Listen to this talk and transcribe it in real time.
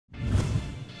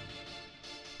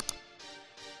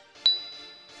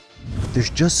There's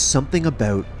just something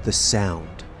about the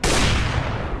sound,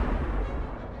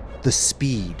 the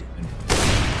speed,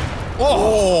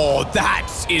 oh,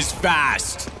 that is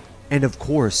fast! And of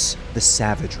course, the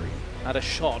savagery. Had a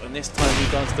shot, and this time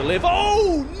he does deliver.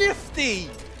 Oh, nifty!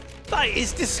 That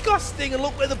is disgusting, and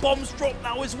look where the bombs drop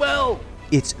now as well.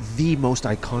 It's the most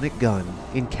iconic gun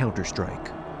in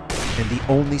Counter-Strike, and the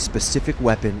only specific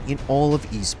weapon in all of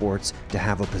esports to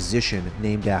have a position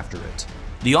named after it.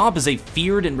 The AWP is a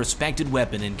feared and respected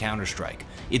weapon in Counter-Strike.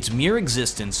 Its mere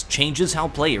existence changes how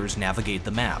players navigate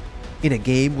the map. In a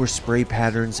game where spray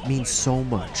patterns mean so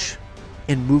much,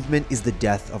 and movement is the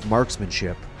death of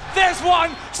marksmanship. There's one!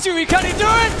 Stewie, can he do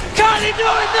it? Can he do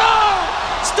it?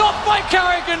 No! Stop by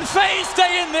Carrigan, Faye,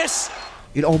 stay in this!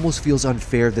 It almost feels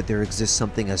unfair that there exists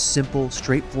something as simple,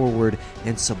 straightforward,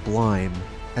 and sublime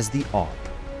as the AWP.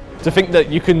 To think that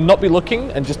you can not be looking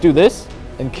and just do this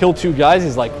and kill two guys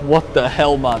is like, what the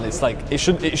hell, man? It's like, it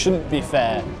shouldn't be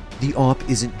fair. The AWP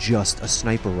isn't just a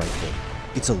sniper rifle.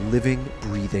 It's a living,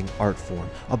 breathing art form,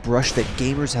 a brush that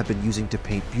gamers have been using to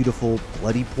paint beautiful,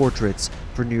 bloody portraits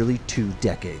for nearly 2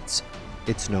 decades.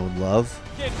 It's known love.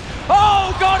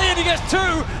 Oh, Guardian, he gets 2!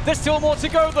 There's still more to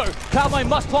go though. Cloud9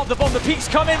 must plant the bomb, the peaks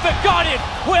come in, but Guardian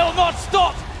will not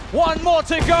stop! 1 more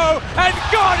to go, and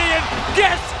Guardian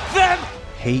gets them!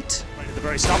 Hate. Right at the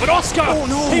very start, but Oscar! Oh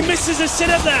no! He misses a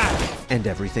sitter there! And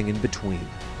everything in between.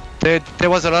 There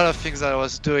was a lot of things that I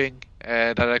was doing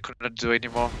that I could not do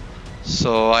anymore.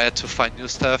 So I had to find new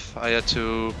stuff. I had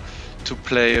to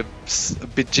play a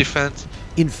bit different.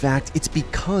 In fact, it's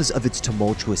because of its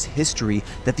tumultuous history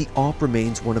that the AWP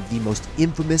remains one of the most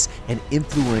infamous and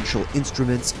influential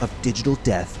instruments of digital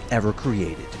death ever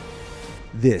created.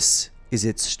 This is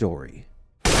its story.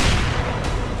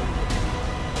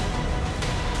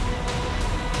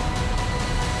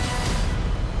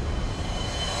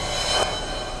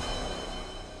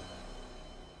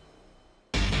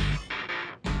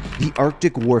 The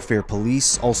Arctic Warfare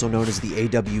Police, also known as the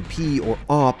AWP or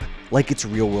AWP, like its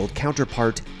real-world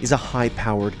counterpart, is a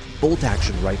high-powered,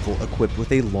 bolt-action rifle equipped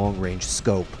with a long-range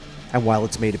scope. And while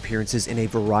it's made appearances in a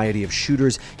variety of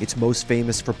shooters, it's most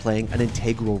famous for playing an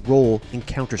integral role in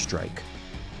Counter-Strike.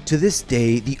 To this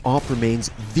day, the AWP remains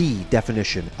the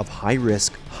definition of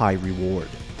high-risk, high-reward.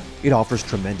 It offers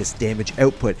tremendous damage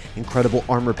output, incredible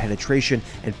armor penetration,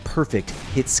 and perfect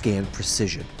hit-scan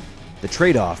precision. The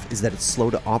trade-off is that it's slow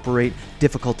to operate,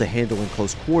 difficult to handle in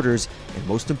close quarters, and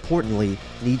most importantly,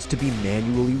 needs to be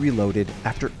manually reloaded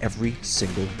after every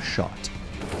single shot.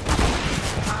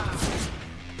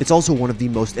 It's also one of the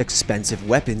most expensive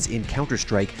weapons in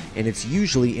Counter-Strike, and it's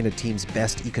usually in a team's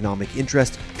best economic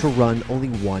interest to run only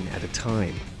one at a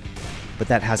time. But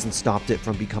that hasn't stopped it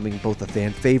from becoming both a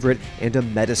fan favorite and a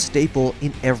meta staple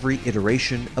in every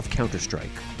iteration of Counter-Strike.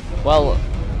 Well,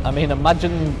 I mean,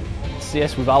 imagine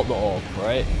CS without the AWP,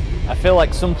 right? I feel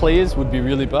like some players would be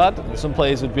really bad, and some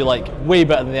players would be like way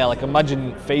better than they are. Like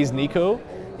imagine FaZe Nico.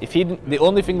 If the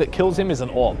only thing that kills him is an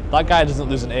AWP, that guy doesn't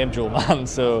lose an aim duel, man.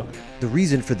 So the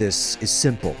reason for this is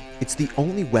simple. It's the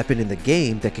only weapon in the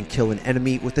game that can kill an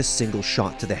enemy with a single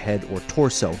shot to the head or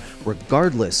torso,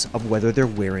 regardless of whether they're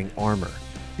wearing armor.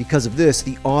 Because of this,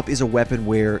 the AWP is a weapon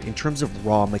where, in terms of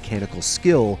raw mechanical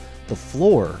skill, the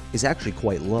floor is actually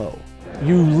quite low.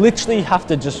 You literally have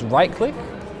to just right click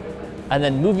and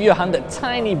then move your hand a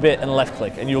tiny bit and left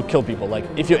click and you'll kill people. Like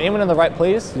if you're aiming in the right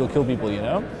place, you'll kill people, you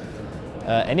know?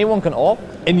 Anyone can AWP,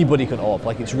 anybody can AWP,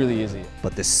 like it's really easy.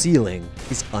 But the ceiling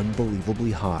is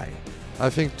unbelievably high. I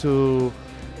think to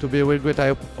be a really great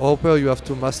AWPer, you have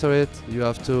to master it. You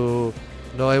have to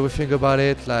know everything about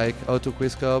it, like how to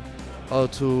quickscope, how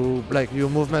to, like your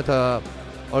movement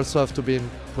also have to be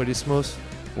pretty smooth.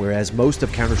 Whereas most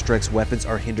of Counter-Strike's weapons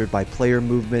are hindered by player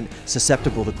movement,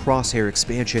 susceptible to crosshair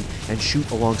expansion, and shoot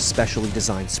along specially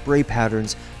designed spray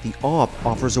patterns, the AWP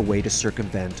offers a way to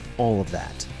circumvent all of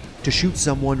that. To shoot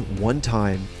someone one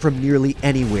time, from nearly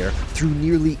anywhere, through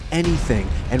nearly anything,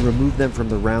 and remove them from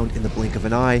the round in the blink of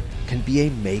an eye can be a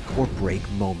make or break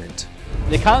moment.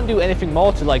 They can't do anything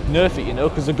more to like nerf it, you know,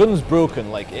 because the gun's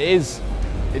broken. Like it's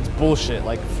bullshit,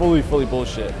 like fully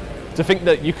bullshit. To think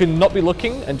that you can not be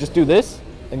looking and just do this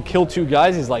and kill 2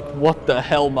 guys is like, what the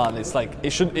hell, man? It's like,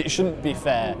 it shouldn't be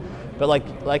fair. But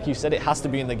like you said, it has to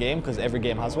be in the game because every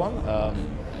game has one.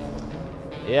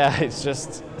 Yeah,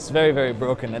 it's very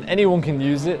broken and anyone can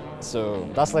use it. So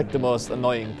that's like the most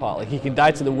annoying part. Like you can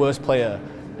die to the worst player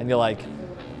and you're like,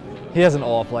 he has an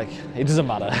AWP, like it doesn't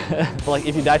matter. But like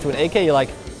if you die to an AK, you're like,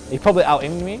 he probably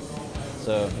out-aimed me.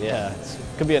 So yeah, it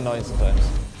can be annoying sometimes.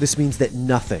 This means that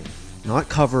nothing, not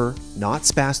cover, not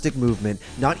spastic movement,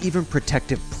 not even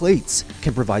protective plates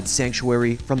can provide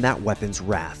sanctuary from that weapon's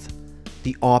wrath.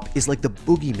 The AWP is like the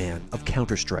boogeyman of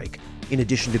Counter-Strike. In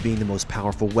addition to being the most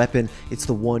powerful weapon, it's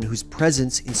the one whose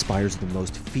presence inspires the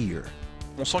most fear.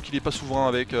 On sent qu'il n'est pas souverain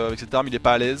avec cette arme, il n'est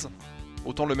pas à l'aise.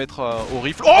 Autant le mettre au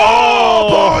rifle.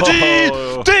 Oh, body!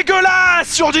 Dégueulasse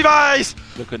sur device!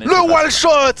 Le wall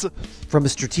shot! From a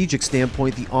strategic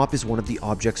standpoint, the AWP is one of the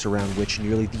objects around which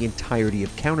nearly the entirety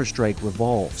of Counter-Strike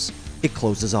revolves. It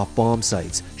closes off bomb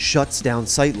sites, shuts down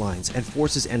sightlines, and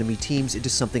forces enemy teams into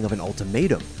something of an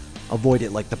ultimatum. Avoid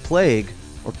it like the plague,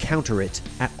 or counter it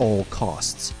at all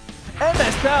costs.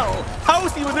 MSL,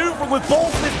 how's he maneuvering with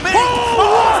balls this big?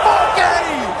 Oh, okay!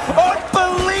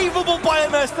 Unbelievable by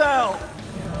MSL!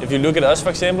 If you look at us,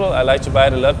 for example, I like to buy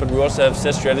it a lot, but we also have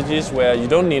set strategies where you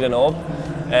don't need an AWP,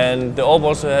 and the AWP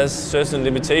also has certain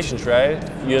limitations, right?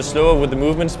 You're slower with the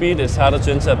movement speed, it's harder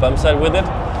to enter a bomb site with it.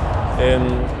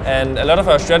 And a lot of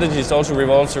our strategies also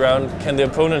revolves around, can the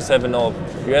opponents have an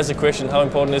AWP? You ask the question, how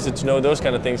important is it to know those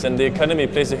kind of things? And the economy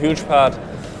plays a huge part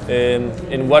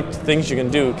in what things you can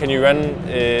do. Can you run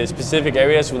specific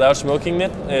areas without smoking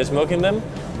them?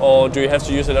 Or do you have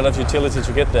to use a lot of utility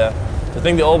to get there? I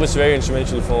think the AWP is very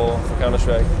instrumental for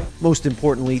Counter-Strike. Most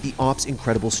importantly, the AWP's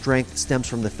incredible strength stems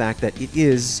from the fact that it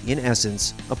is, in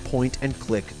essence, a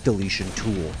point-and-click deletion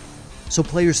tool. So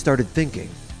players started thinking,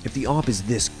 if the AWP is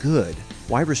this good,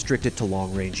 why restrict it to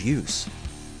long-range use?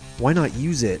 Why not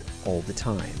use it all the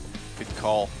time? Good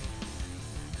call.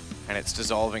 And it's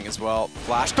dissolving as well.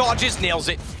 Flash dodges, nails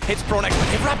it, hits Bronx, but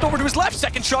they've wrapped over to his left.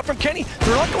 Second shot from Kenny.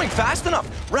 They're not going fast enough.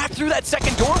 Wrapped through that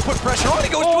second door, put pressure on. He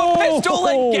goes to a pistol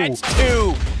and gets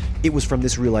two. It was from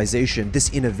this realization, this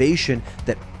innovation,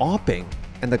 that AWPing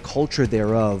and the culture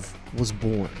thereof was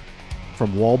born.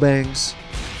 From wallbangs.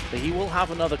 But he will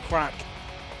have another crack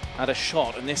at a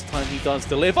shot, and this time he does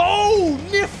deliver. Oh,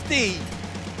 nifty!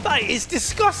 That is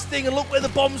disgusting, and look where the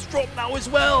bombs drop now as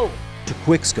well. To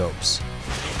quickscopes.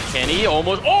 Kenny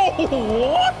almost, oh,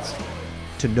 what?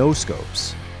 To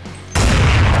no-scopes.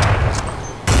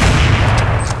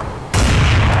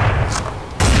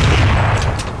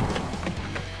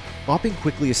 AWPing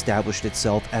quickly established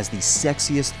itself as the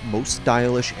sexiest, most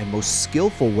stylish, and most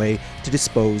skillful way to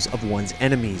dispose of one's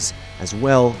enemies, as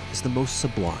well as the most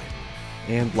sublime.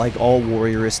 And like all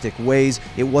warrioristic ways,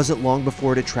 it wasn't long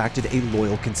before it attracted a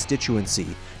loyal constituency,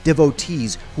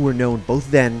 devotees who were known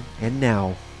both then and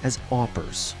now as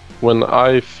AWPers. When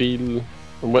I feel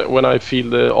the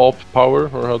AWP power,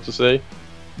 or how to say,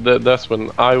 that's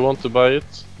when I want to buy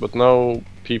it. But now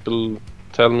people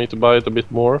tell me to buy it a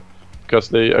bit more because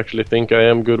they actually think I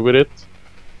am good with it,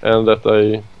 and that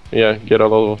I get a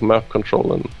lot of map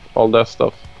control and all that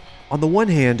stuff. On the one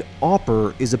hand,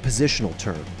 AWPer is a positional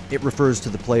term. It refers to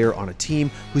the player on a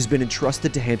team who's been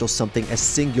entrusted to handle something as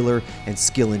singular and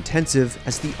skill-intensive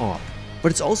as the AWP.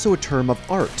 But it's also a term of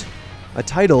art, a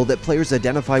title that players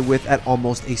identify with at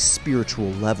almost a spiritual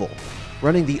level.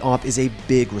 Running the AWP is a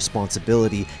big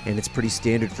responsibility, and it's pretty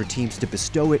standard for teams to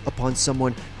bestow it upon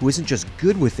someone who isn't just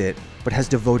good with it, but has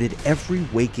devoted every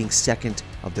waking second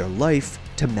of their life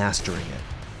to mastering it.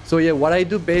 So yeah, what I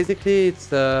do basically, it's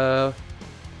 200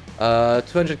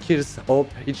 kills AWP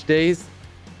each day.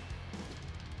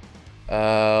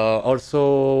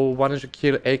 Also 100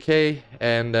 kill AK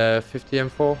and 50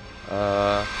 M4.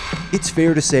 It's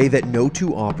fair to say that no two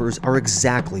AWPers are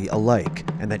exactly alike,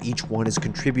 and that each one has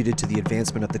contributed to the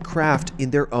advancement of the craft in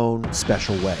their own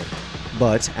special way.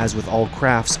 But, as with all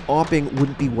crafts, AWPing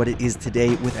wouldn't be what it is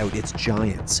today without its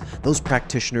giants, those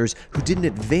practitioners who didn't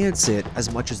advance it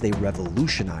as much as they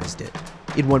revolutionized it.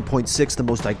 In 1.6, the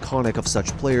most iconic of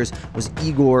such players was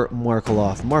Igor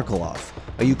Markelov,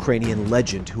 a Ukrainian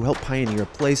legend who helped pioneer a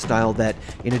playstyle that,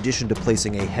 in addition to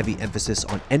placing a heavy emphasis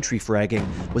on entry fragging,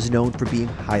 was known for being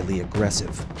highly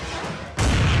aggressive.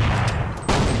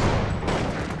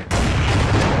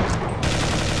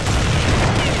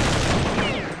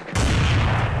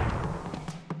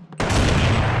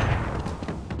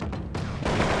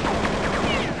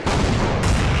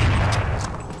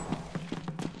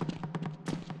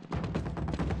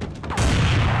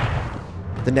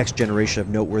 The next generation of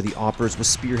noteworthy AWPers was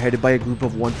spearheaded by a group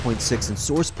of 1.6 and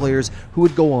Source players who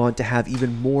would go on to have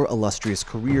even more illustrious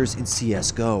careers in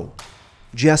CSGO.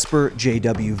 Jesper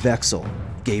J.W. Vexel,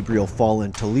 Gabriel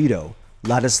Fallen Toledo,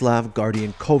 Ladislav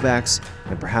Guardian Kovacs,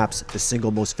 and perhaps the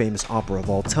single most famous AWPer of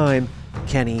all time,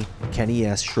 Kenny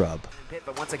S. Shrub.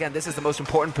 But once again, this is the most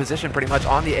important position pretty much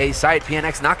on the A site.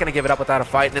 PNX not going to give it up without a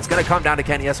fight, and it's going to come down to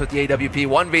Kenny S with the AWP.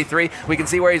 1v3. We can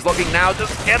see where he's looking now.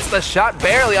 Just gets the shot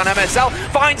barely on MSL.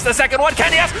 Finds the second one.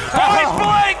 Kenny S point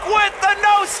blank with the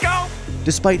no-scope.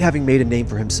 Despite having made a name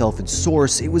for himself in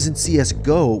Source, it was in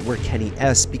CSGO where Kenny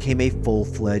S became a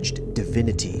full-fledged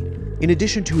divinity. In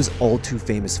addition to his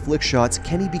all-too-famous flick shots,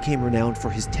 Kenny became renowned for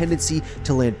his tendency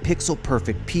to land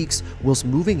pixel-perfect peaks whilst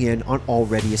moving in on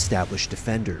already established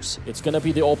defenders. It's going to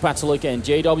be the AWP battle again.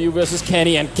 JW versus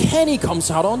Kenny, and Kenny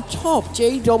comes out on top.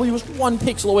 JW was 1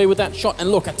 pixel away with that shot, and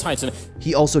look at Titan.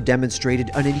 He also demonstrated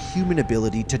an inhuman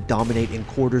ability to dominate in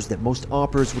quarters that most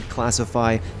AWPers would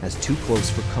classify as too close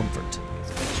for comfort.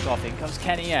 Finished off. In comes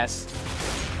Kenny S.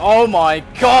 Oh my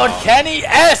god, Kenny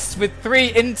S with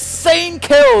 3 insane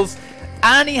kills!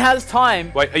 And he has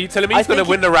time. Wait, are you telling me he's going to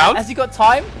win the round? Has he got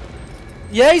time?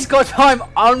 Yeah, he's got time.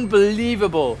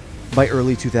 Unbelievable. By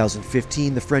early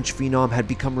 2015, the French phenom had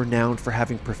become renowned for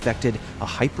having perfected a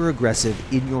hyper-aggressive,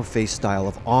 in-your-face style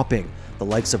of AWPing, the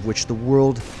likes of which the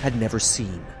world had never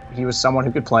seen. He was someone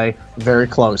who could play very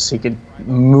close. He could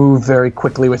move very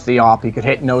quickly with the AWP. He could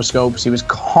hit no scopes. He was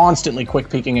constantly quick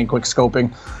peeking and quick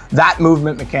scoping. That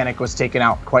movement mechanic was taken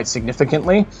out quite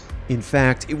significantly. In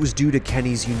fact, it was due to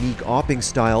Kenny's unique AWPing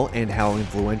style and how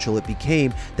influential it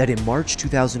became that in March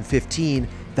 2015,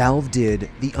 Valve did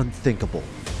the unthinkable.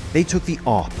 They took the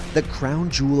AWP, the crown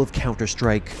jewel of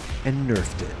Counter-Strike, and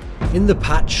nerfed it. In the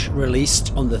patch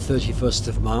released on the 31st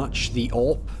of March, the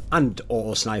AWP, and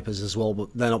auto snipers as well, but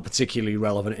they're not particularly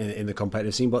relevant in the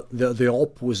competitive scene, but the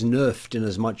AWP was nerfed in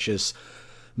as much as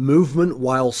movement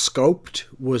while scoped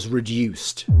was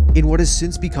reduced. In what has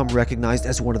since become recognized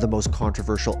as one of the most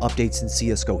controversial updates in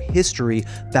CSGO history,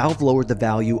 Valve lowered the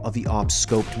value of the AWP's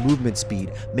scoped movement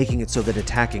speed, making it so that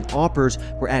attacking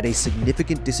AWPers were at a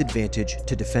significant disadvantage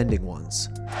to defending ones.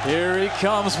 Here he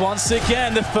comes once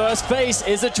again. The first base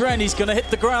is a Dren. He's going to hit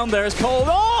the ground there as Colin.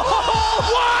 Oh,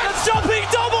 what? A jumping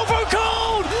double from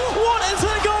Colin! What is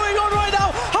going on right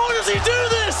now? How does he do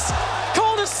this?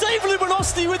 Colin has saved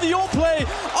luminosity with the AWP play.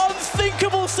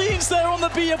 Unthinkable scenes there on the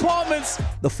B apartments.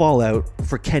 The fallout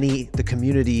for Kenny, the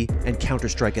community, and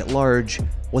Counter-Strike at large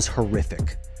was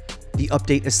horrific. The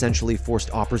update essentially forced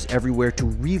AWPers everywhere to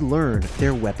relearn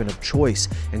their weapon of choice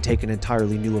and take an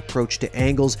entirely new approach to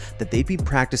angles that they'd been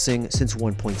practicing since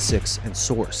 1.6 and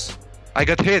Source. I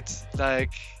got hit,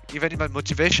 like, even in my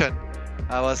motivation.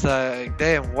 I was like,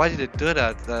 damn, why did they do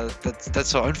that? That's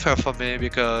so unfair for me,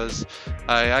 because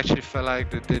I actually felt like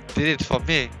they did it for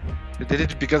me. They did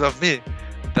it because of me.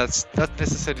 That's not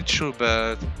necessarily true,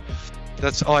 but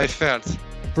that's how I felt.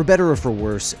 For better or for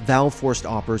worse, Valve forced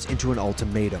AWPers into an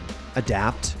ultimatum: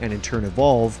 adapt and in turn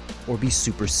evolve, or be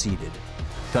superseded.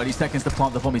 30 seconds to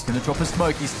plant the bomb. He's going to drop a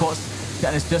smoke. He spots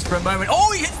Dennis just for a moment.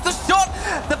 Oh, he hits the shot!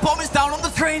 The bomb is down on the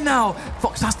train now.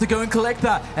 Fox has to go and collect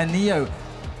that. And Neo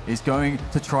is going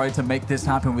to try to make this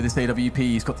happen with this AWP.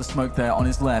 He's got the smoke there on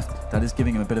his left. That is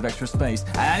giving him a bit of extra space.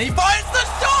 And he finds the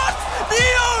shot!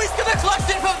 Neo! He's going to clutch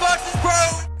it for Versus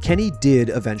Pro! Kenny did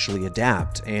eventually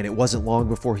adapt, and it wasn't long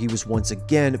before he was once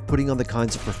again putting on the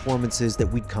kinds of performances that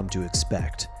we'd come to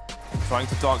expect. Trying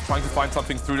to dunk, trying to find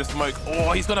something through the smoke.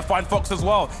 Oh, he's going to find Fox as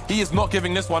well. He is not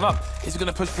giving this one up. He's going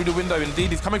to push through the window. Indeed,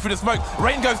 he's coming through the smoke.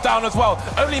 Rain goes down as well.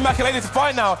 Only McNeil to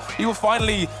find now. He will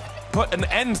finally put an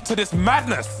end to this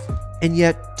madness. And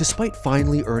yet, despite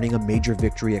finally earning a major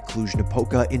victory at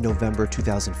Cluj-Napoca in November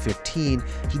 2015,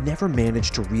 he never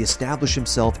managed to re-establish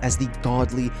himself as the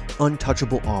godly,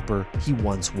 untouchable AWPer he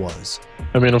once was.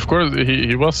 I mean, of course,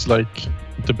 he was like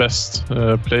the best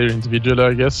player individually,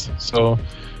 I guess. So,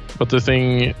 but the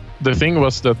thing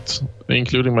was that,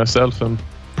 including myself and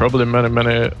probably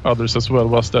many others as well,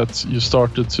 was that you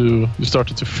started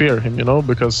to fear him, you know,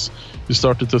 because you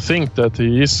started to think that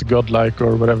he is godlike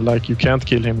or whatever, like you can't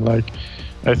kill him. Like,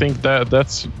 I think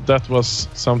that was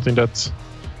something that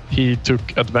he took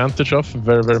advantage of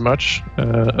very much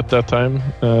at that time,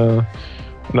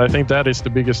 and I think that is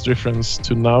the biggest difference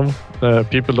to now.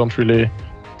 People don't really,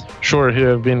 sure, he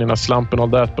have been in a slump and all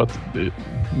that, but the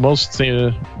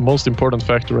most important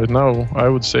factor right now, I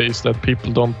would say, is that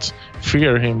people don't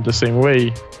fear him the same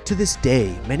way. To this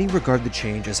day, many regard the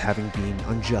change as having been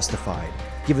unjustified,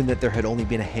 given that there had only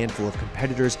been a handful of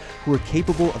competitors who were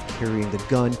capable of carrying the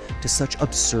gun to such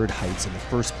absurd heights in the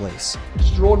first place.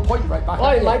 Just drawn point right back.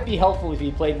 Well, it might be helpful if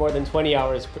he played more than 20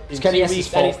 hours in 2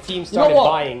 weeks and his team started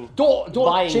buying. Don't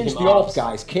change the AWP,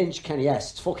 guys. Change Kenny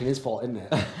S. It's fucking his fault, isn't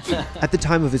it? At the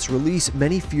time of its release,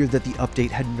 many feared that the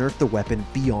update had nerfed the weapon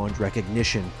beyond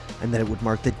recognition, and that it would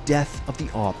mark the death of the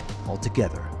AWP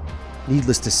altogether.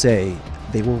 Needless to say,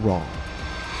 they were wrong.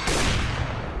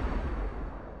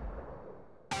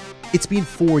 It's been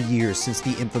 4 years since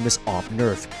the infamous AWP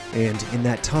nerf, and in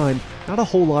that time, not a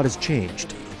whole lot has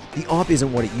changed. The AWP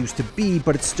isn't what it used to be,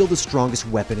 but it's still the strongest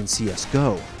weapon in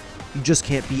CSGO. You just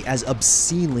can't be as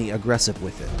obscenely aggressive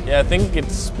with it. Yeah, I think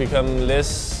it's become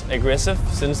less aggressive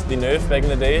since the nerf back in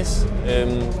the days.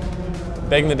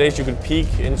 Back in the days you could peek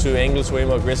into angles way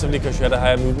more aggressively because you had a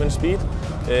higher movement speed.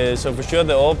 So for sure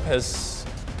the AWP has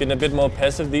been a bit more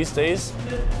passive these days.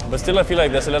 But still I feel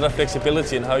like there's a lot of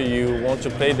flexibility in how you want to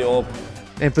play the AWP.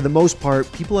 And for the most part,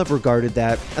 people have regarded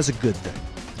that as a good thing.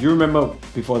 Do you remember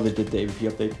before they did the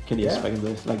AWP update, Kenny's back in the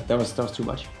days? Like that was too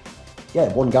much.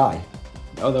 Yeah, one guy.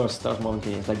 Oh, that was more than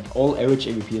Kenny's. Like all average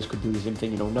AWPers could do the same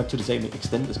thing, you know, not to the same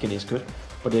extent as Kenny's could,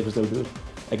 but they could still do it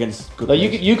against good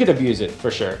players. You could abuse it for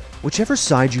sure. Whichever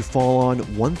side you fall on,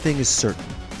 one thing is certain: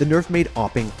 the nerf made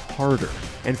AWPing harder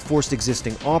and forced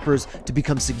existing AWPers to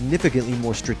become significantly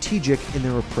more strategic in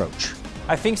their approach.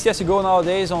 I think CSGO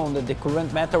nowadays, on the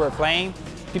current meta we're playing,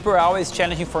 people are always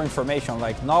challenging for information.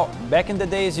 Like now, back in the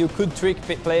days, you could trick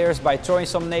players by throwing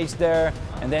some nades there,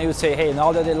 and then you would say, hey,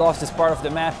 now that they lost this part of the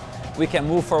map, we can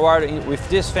move forward with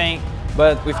this thing.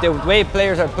 But with the way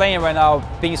players are playing right now,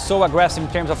 being so aggressive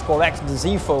in terms of collecting this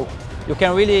info, you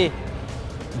can really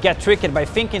get tricked by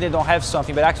thinking they don't have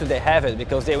something, but actually they have it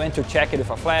because they went to check it with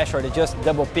a flash, or they just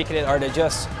double picked it, or they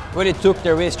just really took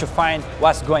the risk to find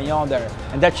what's going on there.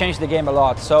 And that changed the game a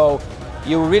lot. So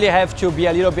you really have to be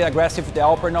a little bit aggressive with the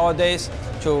AWPer nowadays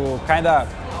to kind of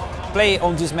play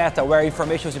on this meta where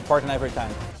information is important every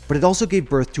time. But it also gave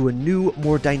birth to a new,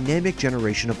 more dynamic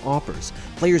generation of AWPers,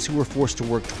 players who were forced to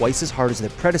work twice as hard as their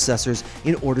predecessors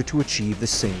in order to achieve the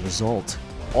same result.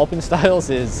 AWPing styles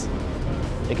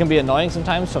it can be annoying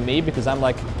sometimes for me because I'm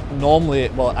like normally,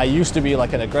 well, I used to be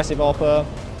like an aggressive AWPer,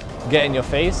 get in your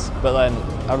face, but then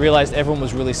I realized everyone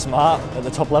was really smart at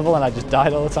the top level and I just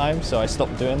died all the time, so I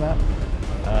stopped doing that.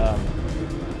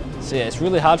 So yeah, it's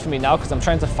really hard for me now because I'm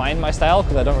trying to find my style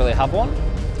because I don't really have one.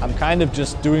 I'm kind of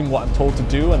just doing what I'm told to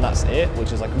do and that's it,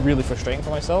 which is like really frustrating for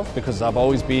myself because I've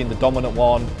always been the dominant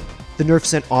one. The nerf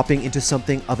sent AWPing into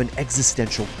something of an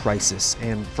existential crisis,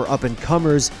 and for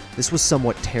up-and-comers, this was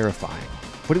somewhat terrifying.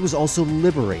 But it was also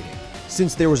liberating.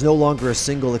 Since there was no longer a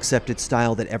single accepted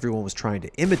style that everyone was trying to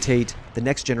imitate, the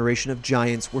next generation of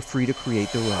giants were free to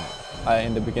create their own.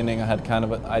 In the beginning I had kind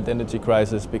of an identity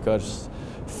crisis because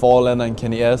Fallen and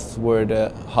Kenny S were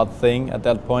the hot thing at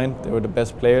that point. They were the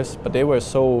best players, but they were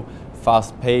so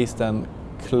fast-paced and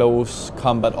close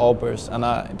combat AWPers,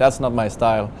 and that's not my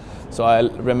style. So I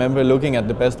remember looking at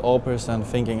the best AWPers and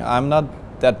thinking, I'm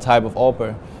not that type of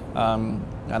AWPer.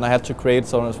 And I had to create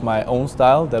sort of my own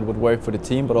style that would work for the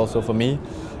team, but also for me.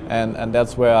 And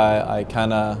that's where I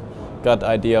kind of got the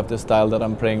idea of the style that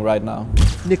I'm playing right now.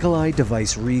 Nikolai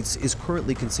Device Reeds is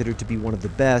currently considered to be one of the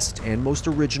best and most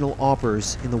original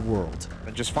AWPers in the world.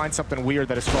 And just find something weird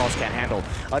that Astralis can't handle.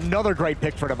 Another great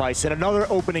pick for Device and another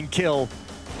opening kill.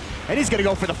 And he's gonna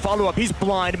go for the follow-up. He's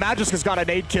blind. Magiska's got a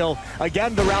nade kill.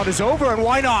 Again, the round is over, and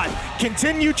why not?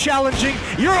 Continue challenging.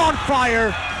 You're on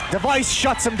fire. Device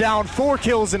shuts him down. 4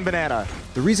 kills in Banana.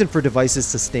 The reason for Device's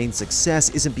sustained success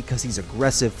isn't because he's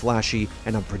aggressive, flashy,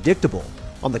 and unpredictable.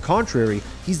 On the contrary,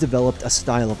 he's developed a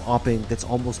style of AWPing that's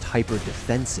almost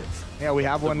hyper-defensive. Yeah, we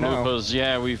have one now.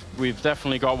 Yeah, we've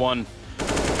definitely got one.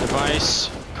 Device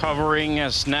covering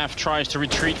as Nav tries to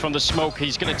retreat from the smoke.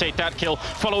 He's going to take that kill,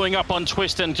 following up on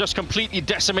Twist and just completely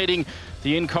decimating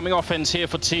the incoming offense here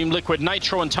for Team Liquid.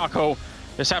 Nitro and Taco,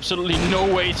 there's absolutely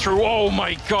no way through. Oh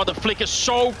my god, the flick is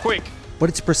so quick. But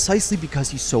it's precisely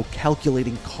because he's so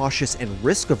calculating, cautious, and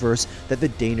risk-averse that the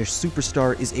Danish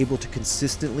superstar is able to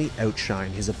consistently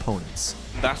outshine his opponents.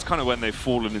 That's kind of when they've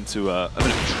fallen into a bit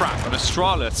of a trap. And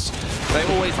Astralis,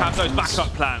 they always have those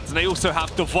backup plans, and they also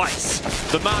have Device,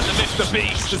 the man that lifts the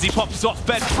beast as he pops off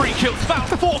bed. 3 kills, found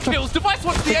 4 kills. Device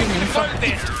wants the end to close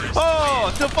this.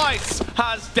 Oh, Device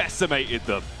has decimated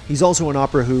them. He's also an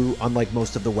AWPer who, unlike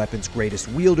most of the weapon's greatest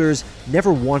wielders,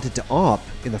 never wanted to AWP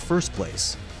in the first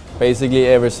place. Basically,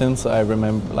 ever since I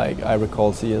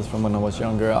recall CS from when I was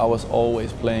younger, I was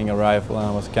always playing a rifle and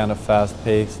I was kind of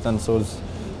fast-paced and so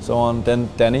on. Then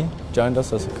Danny joined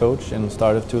us as a coach in the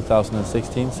start of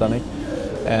 2016, Sonic,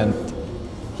 and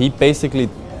he basically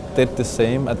did the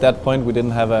same. At that point, we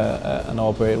didn't have an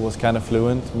AWPer. It was kind of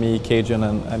fluent. Me, Cajun,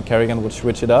 and Kerrigan would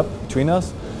switch it up between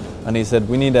us, and he said,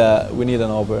 "We need an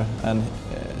AWPer," and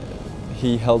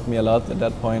he helped me a lot at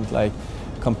that point. Like,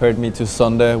 compared me to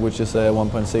Sunday, which is a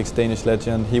 1.6 Danish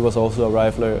legend. He was also a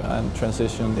rifler and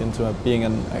transitioned into being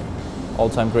an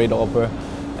all-time great AWPer.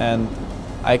 And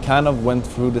I kind of went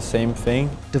through the same thing.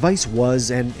 Device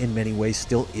was, and in many ways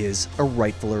still is, a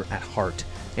rifler at heart.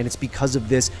 And it's because of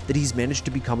this that he's managed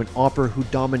to become an AWPer who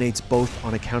dominates both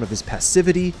on account of his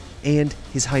passivity and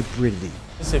his hybridity.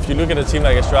 If you look at a team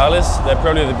like Astralis, they're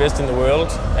probably the best in the world,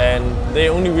 and they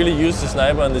only really use the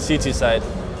sniper on the CT side.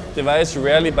 Device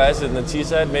rarely buys it on the T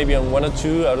side, maybe on 1 or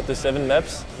 2 out of the 7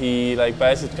 maps. He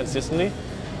buys it consistently.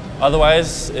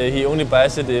 Otherwise, he only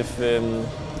buys it if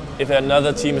if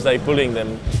another team is like bullying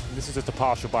them. This is just a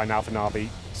partial buy now for Na'Vi,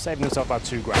 saving himself about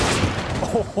 2 grand.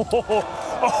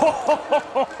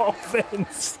 Oh,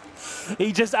 Vince.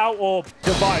 He just out-AWP'd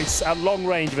Device at long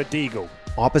range with Deagle.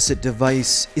 Opposite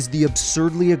Device is the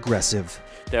absurdly aggressive.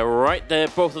 They're right there,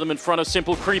 both of them in front of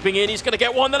Simple, creeping in. He's going to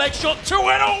get one, the next shot, 2 in,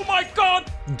 oh my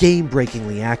god!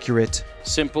 Game-breakingly accurate.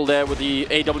 Simple there with the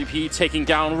AWP taking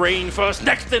down Rain first.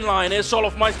 Next in line is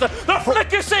Solofmeister. The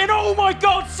flick is in, oh my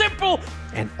god, Simple!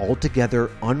 And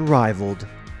altogether unrivaled,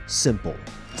 Simple.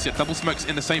 See, double smokes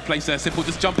in the same place there. Simple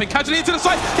just jumping casually into the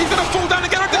side. He's going to fall down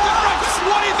again.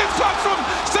 What is this shot from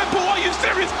Simple? Are you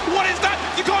serious? What is that?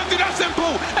 You can't do that,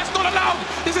 Simple. That's not allowed.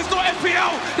 This is not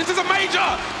FPL. This is a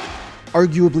major.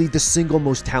 Arguably the single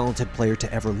most talented player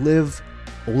to ever live,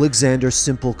 Oleksandr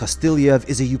Simple Kastyliev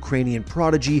is a Ukrainian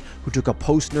prodigy who took a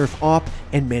post-nerf AWP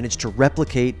and managed to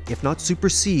replicate, if not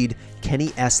supersede,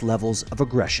 Kenny S levels of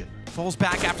aggression. Falls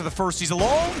back after the first, he's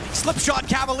alone. Slip shot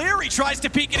Cavalier, he tries to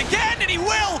peek it again, and he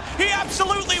will! He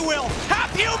absolutely will!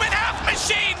 Half human, half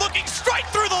machine, looking straight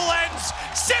through the lens!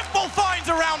 Simple finds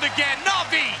a round again,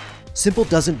 Na'Vi! Simple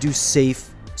doesn't do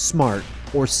safe, smart,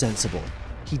 or sensible.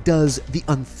 He does the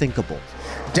unthinkable.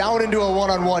 Down into a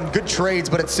one-on-one, good trades,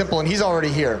 but it's Simple, and he's already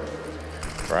here.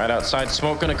 Right outside,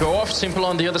 smoke gonna go off. Simple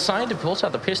on the other side. He pulls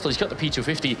out the pistol. He's got the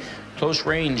P250. Close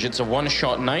range. It's a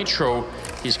one-shot Nitro.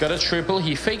 He's got a triple.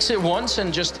 He fakes it once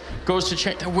and just goes to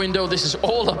check the window. This is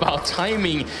all about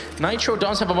timing. Nitro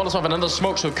does have a Molotov and another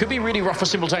smoke, so it could be really rough for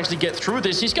Simple to actually get through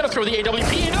this. He's gonna throw the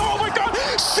AWP in. Oh my god!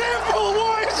 Simple,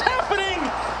 what is happening?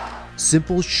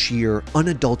 Simple's sheer,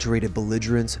 unadulterated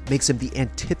belligerence makes him the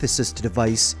antithesis to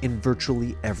Device in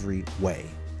virtually every way.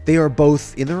 They are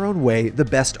both, in their own way, the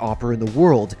best AWPer in the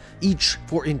world, each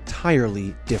for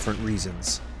entirely different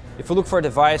reasons. If you look for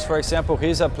Device, for example,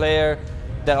 he's a player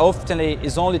that often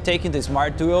is only taking the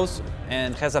smart duels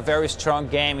and has a very strong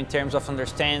game in terms of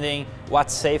understanding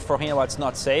what's safe for him and what's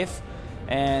not safe.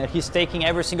 And he's taking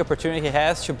every single opportunity he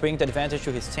has to bring the advantage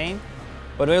to his team.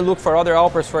 But when you look for other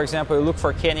AWPers, for example, you look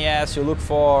for Kenny S, you look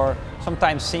for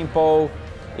sometimes Simple,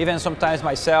 even sometimes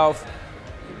myself,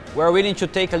 we're willing to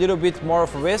take a little bit more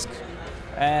of a risk,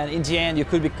 and in the end you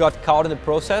could be got caught in the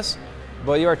process,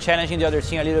 but you are challenging the other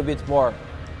team a little bit more.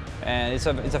 And it's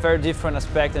a very different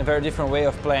aspect and a very different way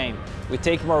of playing. We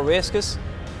take more risks,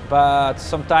 but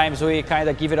sometimes we kind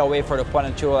of give it away for the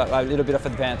opponent to a little bit of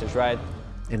advantage, right?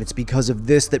 And it's because of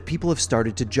this that people have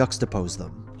started to juxtapose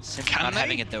them. Simple not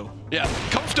having it though. Yeah,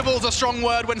 comfortable's a strong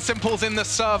word when Simple's in the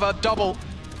server. Double.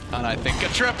 And I think a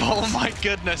triple, my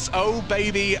goodness. Oh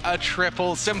baby, a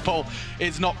triple. Simple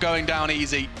is not going down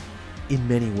easy. In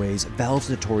many ways, Valve's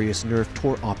notorious nerf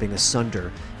tore AWPing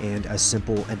asunder, and as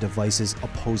Simple and Device's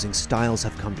opposing styles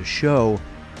have come to show,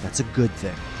 that's a good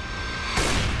thing.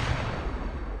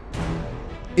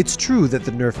 It's true that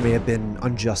the nerf may have been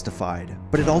unjustified,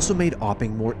 but it also made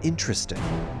AWPing more interesting.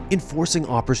 In forcing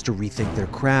AWPers to rethink their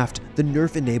craft, the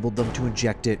nerf enabled them to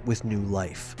inject it with new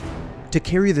life. To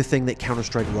carry the thing that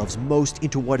Counter-Strike loves most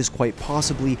into what is quite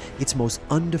possibly its most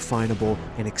undefinable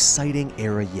and exciting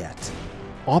era yet.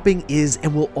 AWPing is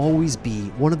and will always be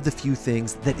one of the few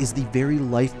things that is the very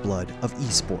lifeblood of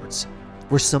esports,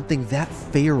 where something that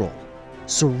feral,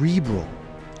 cerebral,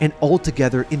 and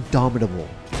altogether indomitable.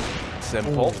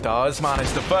 Simple does manage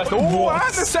the first, and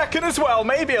the second as well.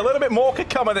 Maybe a little bit more could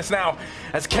come of this now.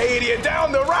 As Cadian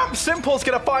down the ramp, Simple's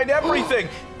gonna find everything.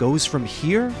 Goes from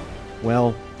here?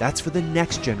 Well, that's for the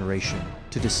next generation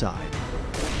to decide.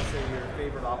 Your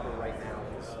favorite AWPer right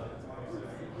now is?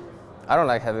 I don't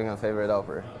like having a favorite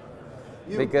AWPer.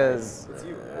 Because, it's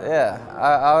you. Yeah,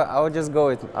 I would just go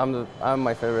with, I'm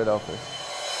my favorite AWPer.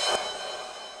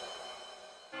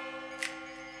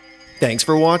 Thanks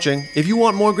for watching. If you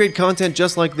want more great content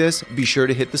just like this, be sure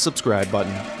to hit the subscribe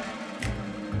button.